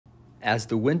As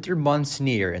the winter months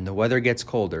near and the weather gets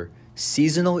colder,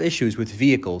 seasonal issues with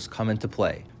vehicles come into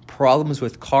play. Problems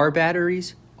with car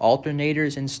batteries,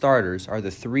 alternators, and starters are the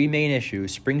three main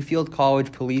issues Springfield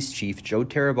College Police Chief Joe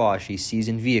Terabashi sees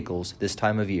in vehicles this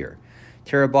time of year.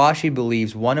 Terabashi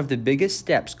believes one of the biggest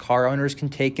steps car owners can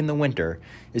take in the winter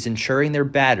is ensuring their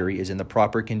battery is in the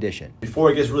proper condition.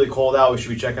 Before it gets really cold out, we should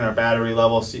be checking our battery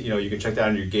level. See, you can check that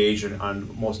on your gauge, and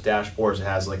on most dashboards it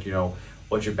has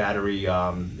what's your battery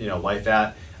life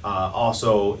at.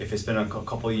 Also, if it's been a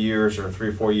couple of years or 3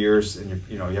 or 4 years and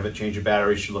you haven't changed your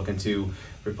battery, you should look into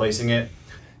replacing it.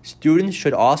 Students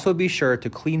should also be sure to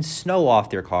clean snow off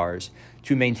their cars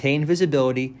to maintain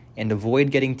visibility and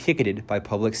avoid getting ticketed by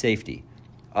public safety.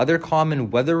 Other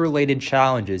common weather-related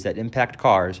challenges that impact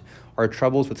cars are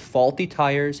troubles with faulty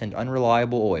tires and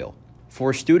unreliable oil.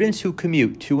 For students who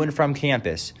commute to and from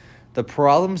campus, the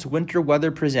problems winter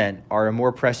weather present are a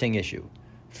more pressing issue.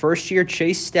 First-year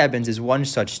Chase Stebbins is one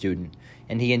such student,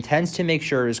 and he intends to make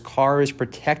sure his car is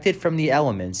protected from the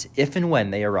elements if and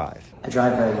when they arrive. I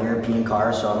drive a European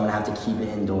car, so I'm going to have to keep it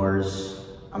indoors.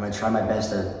 I'm going to try my best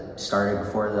to start it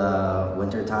before the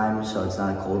winter time so it's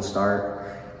not a cold start.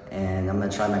 And I'm going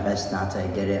to try my best not to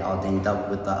get it all dinged up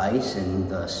with the ice and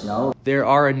the snow. There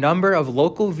are a number of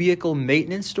local vehicle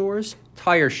maintenance stores,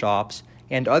 tire shops,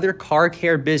 and other car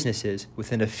care businesses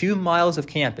within a few miles of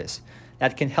campus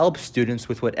that can help students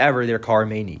with whatever their car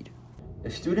may need.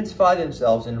 If students find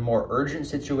themselves in a more urgent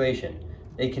situation,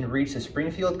 they can reach the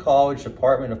Springfield College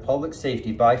Department of Public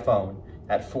Safety by phone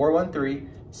at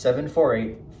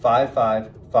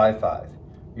 413-748-5555.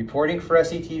 Reporting for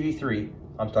SCTV3,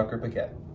 I'm Tucker Paqeutte.